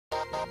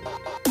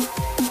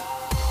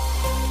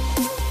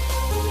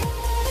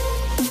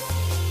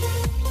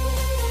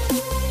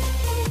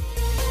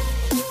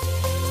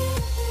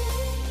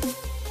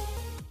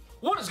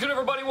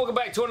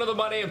back to another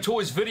My Damn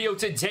Toys video.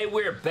 Today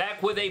we're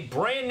back with a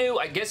brand new,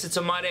 I guess it's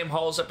a My Damn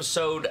Hauls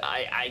episode.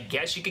 I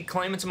guess you could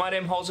claim it's a My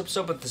Damn Hauls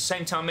episode, but at the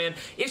same time, man,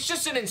 it's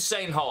just an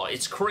insane haul.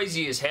 It's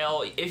crazy as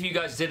hell. If you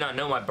guys did not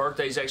know, my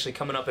birthday is actually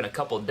coming up in a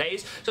couple of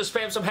days, so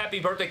spam some happy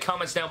birthday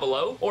comments down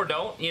below, or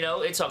don't, you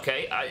know, it's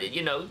okay.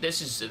 You know,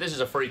 this is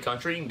a free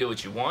country. You can do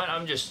what you want.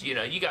 I'm just, you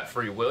know, you got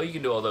free will. You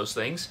can do all those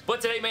things. But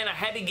today, man, I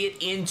had to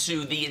get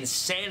into the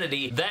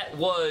insanity that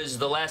was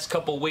the last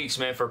couple weeks,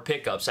 man, for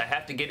pickups. I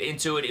have to get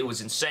into it. It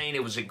was insane.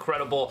 It was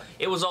incredible.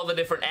 It was all the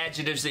different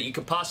adjectives that you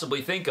could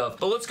possibly think of.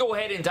 But let's go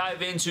ahead and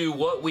dive into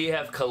what we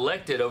have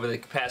collected over the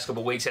past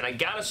couple weeks. And I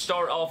gotta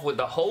start off with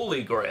the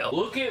Holy Grail.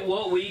 Look at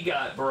what we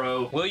got,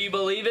 bro. Will you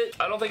believe it?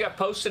 I don't think I've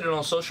posted it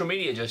on social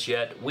media just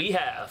yet. We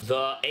have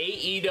the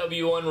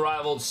AEW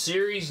Unrivaled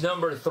Series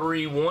number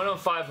 3 1 of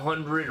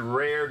 500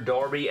 Rare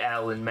Darby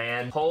Allin,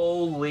 man.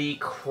 Holy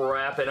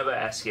crap in a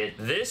basket.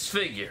 This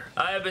figure,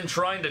 I have been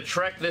trying to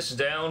track this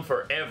down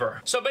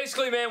forever. So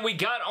basically, man, we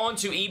got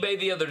onto eBay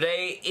the other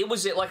day. It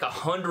was at like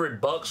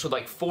 $100 with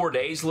like 4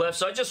 days left,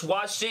 so I just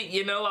watched it.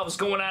 You know, I was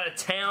going out of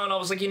town. I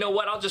was like, you know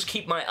what, I'll just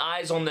keep my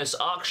eyes on this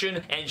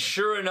auction. And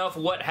sure enough,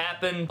 what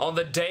happened on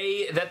the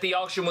day that the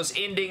auction was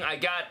ending, I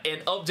got an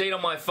update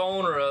on my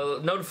phone, or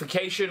a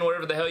notification,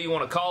 whatever the hell you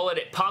want to call it.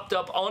 It popped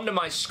up onto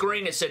my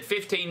screen. It said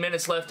 15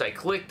 minutes left. I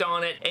clicked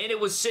on it, and it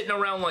was sitting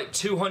around like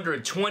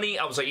 220.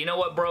 I was like, you know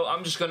what, bro,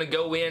 I'm just gonna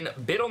go in,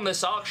 bid on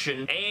this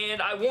auction,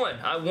 and I won.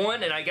 I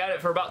won, and I got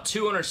it for about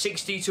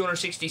 260,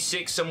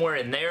 266, somewhere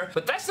in there.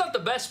 But that's not the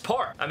best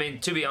part. I mean,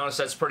 to be honest,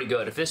 that's pretty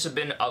good. If this had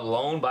been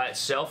alone by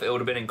itself, it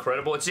would have been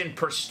incredible. It's in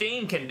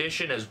pristine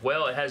condition as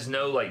well. It has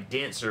no like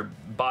dents or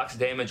box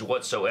damage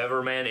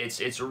whatsoever, man.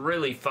 It's a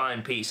really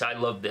fine piece. I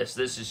love this.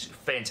 This is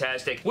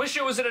fantastic. Wish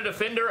it was in a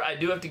Defender. I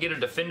do have to get a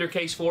Defender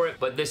case for it,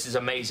 but this is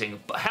amazing.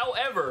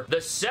 However,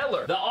 the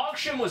seller, the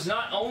auction was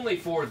not only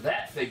for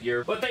that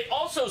figure, but they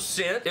also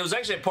sent, it was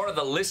actually a part of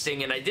the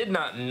listing, and I did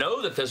not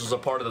know that this was a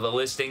part of the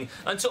listing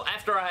until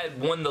after I had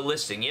won the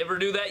listing. You ever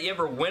do that? You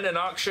ever win an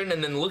auction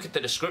and then look at the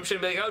description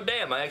and be like, oh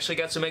damn, I actually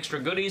got some extra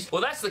goodies?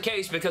 Well, that's the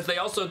case because they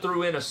also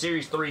threw in a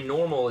Series 3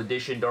 Normal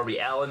Edition Darby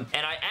Allin,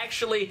 and I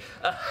actually,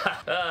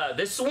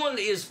 this one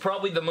is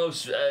probably the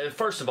most,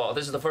 first of all,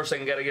 this is the first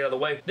thing I gotta get out of the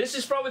way. This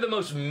is probably the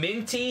most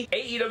minty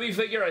AEW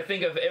figure I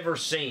think I've ever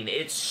seen.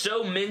 It's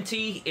so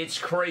minty, it's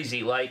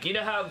crazy. Like, you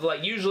know how,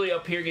 like, usually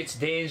up here gets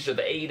dinged, or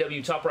the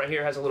AEW top right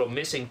here has a little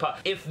missing pop?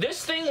 If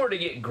this thing were to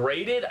get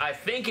graded, I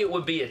think it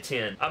would be a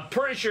 10. I'm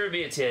pretty sure it'd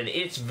be a 10.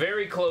 It's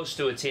very close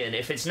to a 10.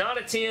 If it's not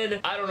a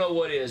 10, I don't know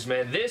what is,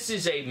 man. This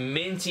is a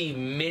minty,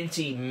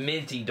 minty,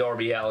 minty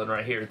Darby Allin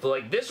right here.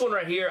 Like, this one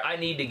right here, I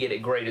need to get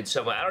it graded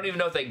somewhere. I don't even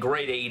know if they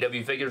grade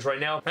AEW figures right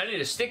now. I need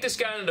to stick this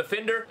guy in a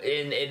Defender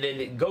and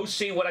then go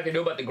see what I can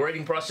do about the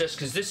grading process,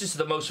 because this is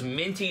the most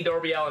minty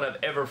Darby Allin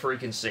I've ever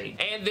freaking seen.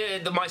 And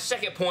my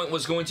second point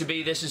was going to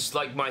be, this is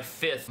like my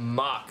 5th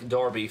mock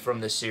Darby from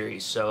this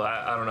series, so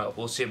I don't know.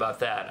 We'll see about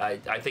that.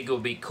 I think it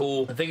would be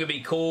cool. I think it would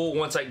be cool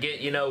once I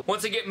get, you know,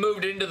 once I get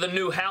moved into the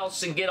new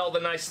house and get all the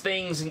nice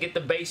things and get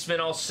the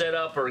basement all set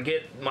up, or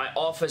get my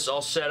office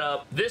all set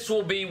up. This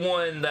will be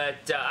one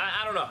that,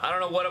 I don't know. I don't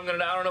know what I'm going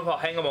to do. I don't know if I'll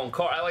hang them on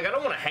card. I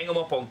don't want to hang them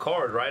up on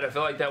card, right? I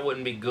feel like that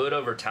wouldn't be good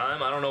over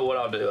time. I don't know what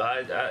I'll do.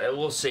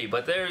 We'll see.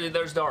 But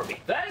there's Darby.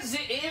 That's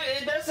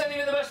not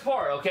even the best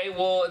part, okay?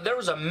 Well, there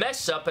was a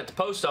mess up at the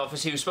post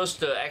office. He was supposed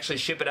to actually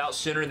ship it out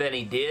sooner than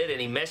he did, and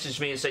he messaged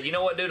me and said, you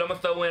know what, dude, I'm going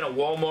to throw in a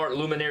Walmart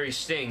Luminary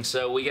Sting.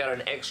 So we got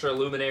an extra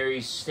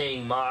Luminary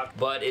Sting mock,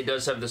 but it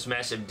does have this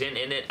massive dent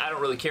in it. I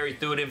don't really care. He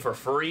threw it in for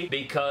free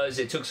because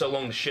it took so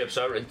long to ship.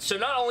 So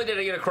not only did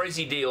I get a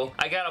crazy deal,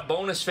 I got a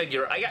bonus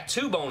figure. I got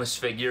 2 bonus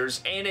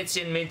figures, and it's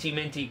in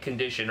minty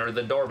condition, or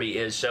the Darby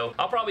is. So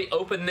I'll probably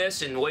open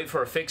this and wait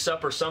for a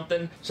fix-up or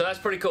something. So that's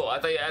pretty cool. I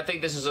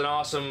think this is an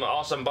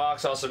awesome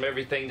box, awesome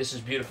everything. This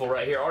is beautiful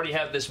right here. I already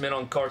have this mint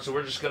on card, so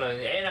we're just gonna,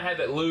 and I have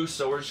it loose,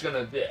 so we're just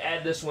gonna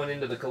add this one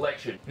into the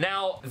collection.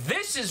 Now,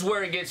 this is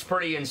where it gets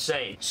pretty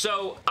insane.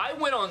 So I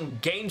went on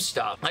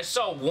GameStop. I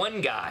saw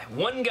one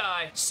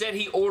guy said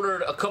he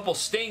ordered a couple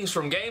Stings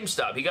from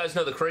GameStop. You guys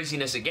know the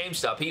craziness at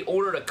GameStop. He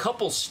ordered a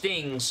couple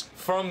Stings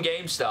from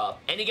GameStop,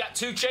 and he got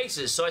 2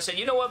 chases. So I said,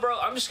 you know what, bro?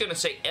 I'm just gonna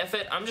say F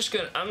it. I'm just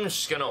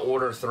gonna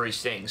order 3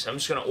 Stings. I'm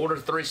just gonna order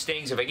 3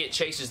 Stings. If I get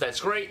chases, that's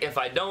great. If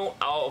I don't,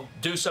 I'll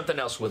do something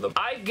else with them.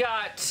 I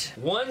got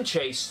 1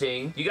 chase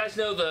Sting. You guys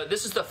know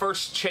this is the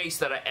first chase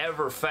that I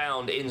ever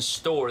found in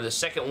store. The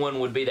second one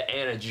would be the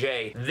Anna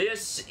J.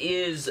 This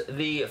is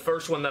the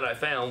first one that I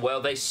found.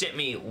 Well, they sent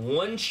me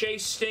 1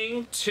 chase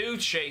Sting, 2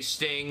 chase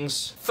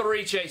Stings,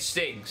 3 chase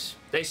Stings.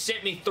 They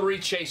sent me 3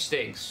 chase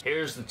Stings.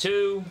 Here's the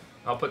 2.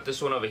 I'll put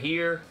this one over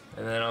here,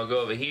 and then I'll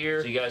go over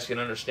here so you guys can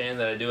understand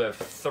that I do have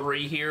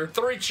 3 here.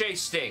 3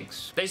 Chase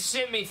Stings. They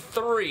sent me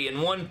 3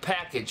 in one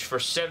package for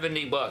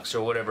 70 bucks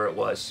or whatever it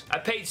was. I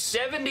paid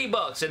 70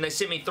 bucks and they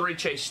sent me 3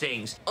 Chase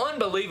Stings.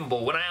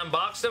 Unbelievable. When I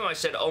unboxed them, I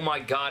said, oh my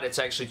god, it's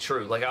actually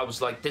true. Like, I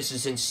was like, this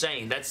is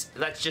insane. That's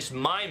just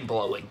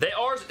mind-blowing.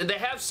 They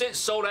have since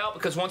sold out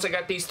because once I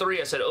got these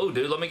 3, I said, oh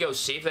dude, let me go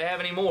see if they have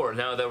any more.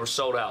 No, they were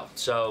sold out.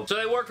 So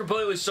they were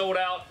completely sold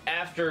out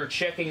after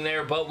checking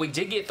there, but we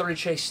did get 3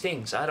 Chase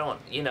Stings. I don't,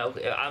 you know,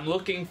 I'm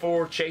looking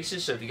for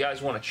chases, so if you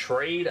guys want to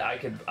trade, I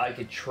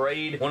could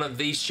trade one of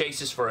these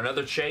chases for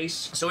another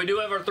chase. So we do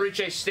have our 3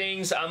 Chase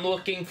Stings. I'm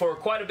looking for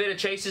quite a bit of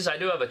chases. I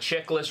do have a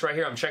checklist right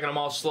here. I'm checking them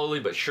all slowly,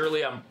 but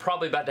surely I'm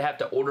probably about to have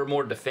to order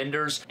more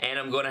defenders, and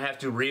I'm going to have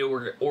to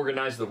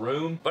reorganize the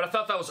room. But I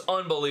thought that was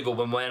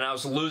unbelievable, man. I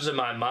was losing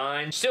my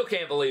mind. Still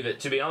can't believe it,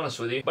 to be honest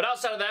with you. But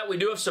outside of that, we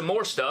do have some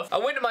more stuff. I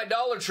went to my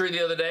Dollar Tree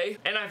the other day,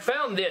 and I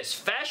found this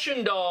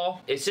fashion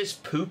doll. It says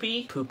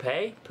poopy?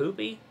 Poopy?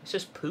 Poopy? It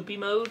says poopy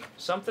mode?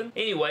 Something?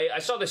 Anyway, I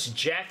saw this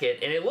jacket,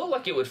 and it looked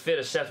like it would fit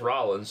a Seth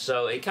Rollins,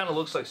 so it kind of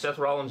looks like Seth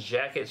Rollins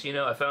jackets, you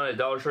know. I found it at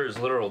Dollar Tree. It was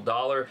literal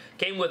 $1.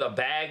 Came with a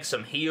bag,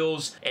 some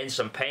heels, and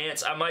some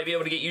pants. I might be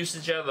able to get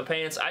usage out of the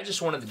pants. I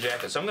just wanted the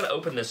jacket, so I'm going to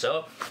open this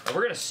up, and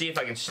we're going to see if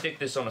I can stick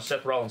this on a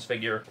Seth Rollins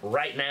figure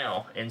right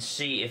now and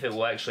see if it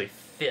will actually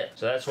fit.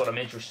 So that's what I'm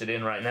interested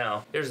in right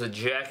now. Here's the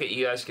jacket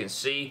you guys can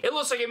see. It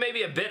looks like it may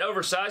be a bit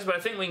oversized, but I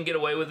think we can get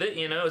away with it,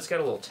 you know. It's got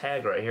a little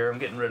tag right here. I'm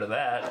getting rid of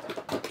that.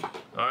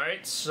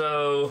 Alright,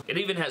 so it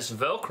even has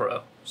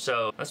Velcro.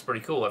 So that's pretty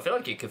cool. I feel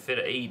like it could fit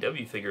an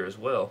AEW figure as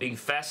well. You can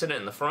fasten it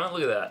in the front.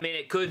 Look at that. I mean,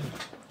 it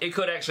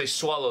could actually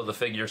swallow the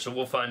figure, so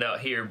we'll find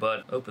out here.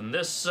 But open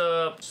this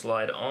up,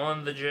 slide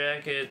on the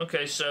jacket.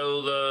 Okay,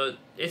 so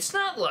it's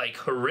not like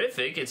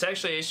horrific. It's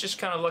just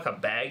kind of like a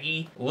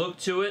baggy look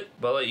to it.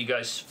 But I'll let you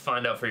guys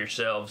find out for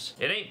yourselves.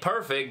 It ain't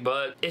perfect,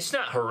 but it's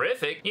not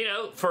horrific. You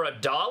know, for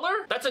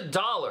 $1, that's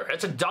 $1.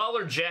 That's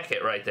 $1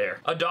 jacket right there.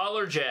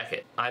 $1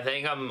 jacket. I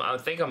think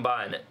I'm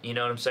buying it. You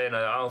know what I'm saying?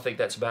 I don't think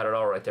that's bad at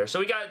all right there. So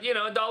we got, you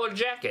know, $1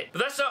 jacket. But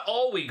that's not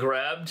all we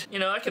grabbed. You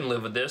know, I can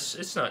live with this.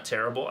 It's not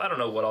terrible. I don't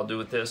know what I'll do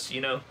with this,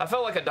 you know. I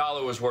felt like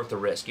 $1 was worth the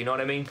risk, you know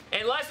what I mean?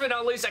 And last but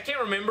not least, I can't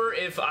remember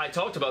if I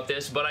talked about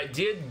this, but I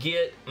did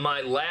get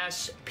my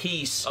last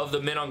piece of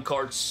the Men on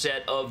Card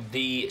set of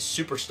the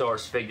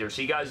Superstars figure.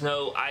 So you guys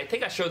know, I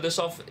think I showed this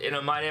off in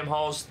a My Damn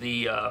Hauls,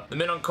 the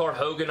Men on Card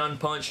Hogan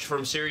unpunched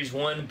from Series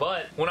 1,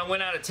 but when I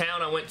went out of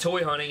town, I went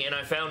toy hunting, and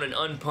I found an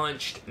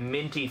unpunched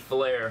Minty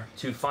Flair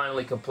to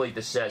finally complete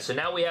the set. So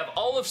now we have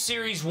all of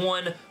Series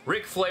 1,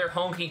 Ric Flair,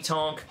 Honky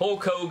Tonk,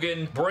 Hulk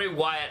Hogan, Bray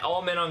Wyatt,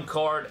 all Men on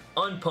Card,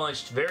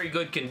 unpunched, very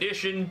good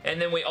condition.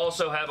 And then we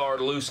also have our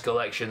loose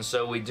collection.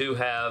 So we do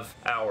have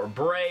our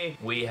Bray,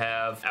 we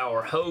have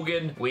our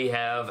Hogan, we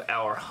have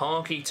our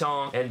Honky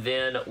Tonk, and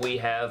then we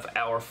have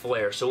our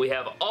Flair. So we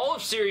have all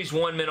of Series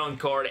 1 Men on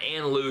Card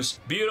and loose.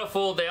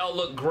 Beautiful. They all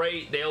look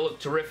great. They all look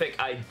terrific.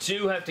 I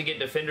do have to get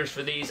defenders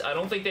for these. I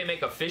don't think they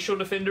make official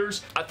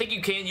defenders. I think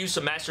you can use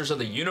some Masters of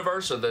the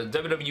Universe or the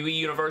WWE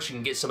Universe. You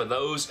can get some of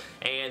those,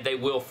 and they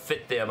will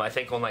fit them. I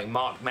think on like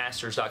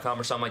mockmasters.com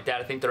or something like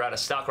that. I think they're out of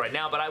stock right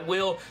now, but I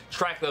will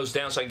track those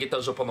down so I can get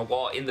those up on the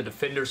wall in the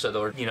defender so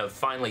they're, you know,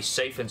 finally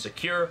safe and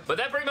secure. But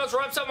that pretty much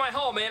wraps up my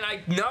haul, man.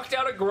 I knocked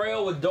out a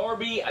Grail with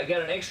Darby. I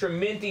got an extra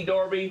Minty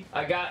Darby.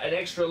 I got an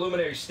extra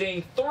Illuminary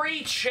Sting.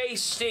 3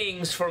 Chase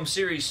Stings from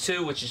Series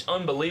 2, which is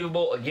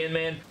unbelievable. Again,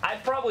 man,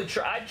 I'd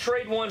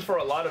trade one for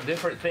a lot of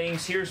different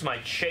things. Here's my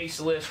chase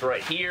list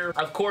right here.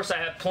 Of course, I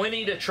have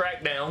plenty to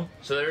track down,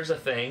 so there's a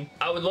thing.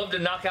 I would love to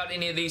knock out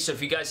any of these, so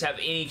if you guys have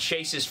any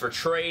chases for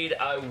trade,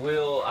 I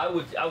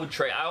would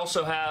trade. I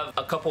also have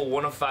a couple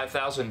 1 of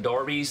 5,000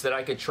 Darbys that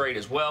I could trade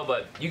as well,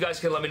 but you guys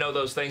can let me know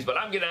those things. But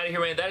I'm getting out of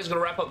here, man. That is going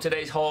to wrap up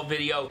today's haul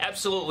video.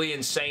 Absolutely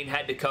insane.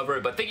 Had to cover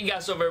it, but thank you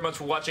guys so very much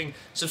for watching.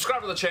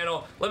 Subscribe to the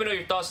channel. Let me know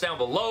your thoughts down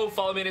below.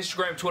 Follow me on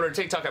Instagram, Twitter, and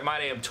TikTok at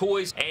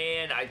MyDamnToys.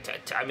 And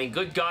I mean,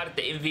 good God, at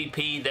the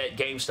MVP that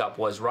GameStop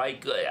was,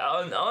 right?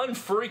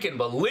 Unfreaking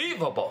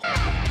believable.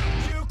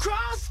 You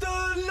crossed the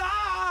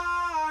line.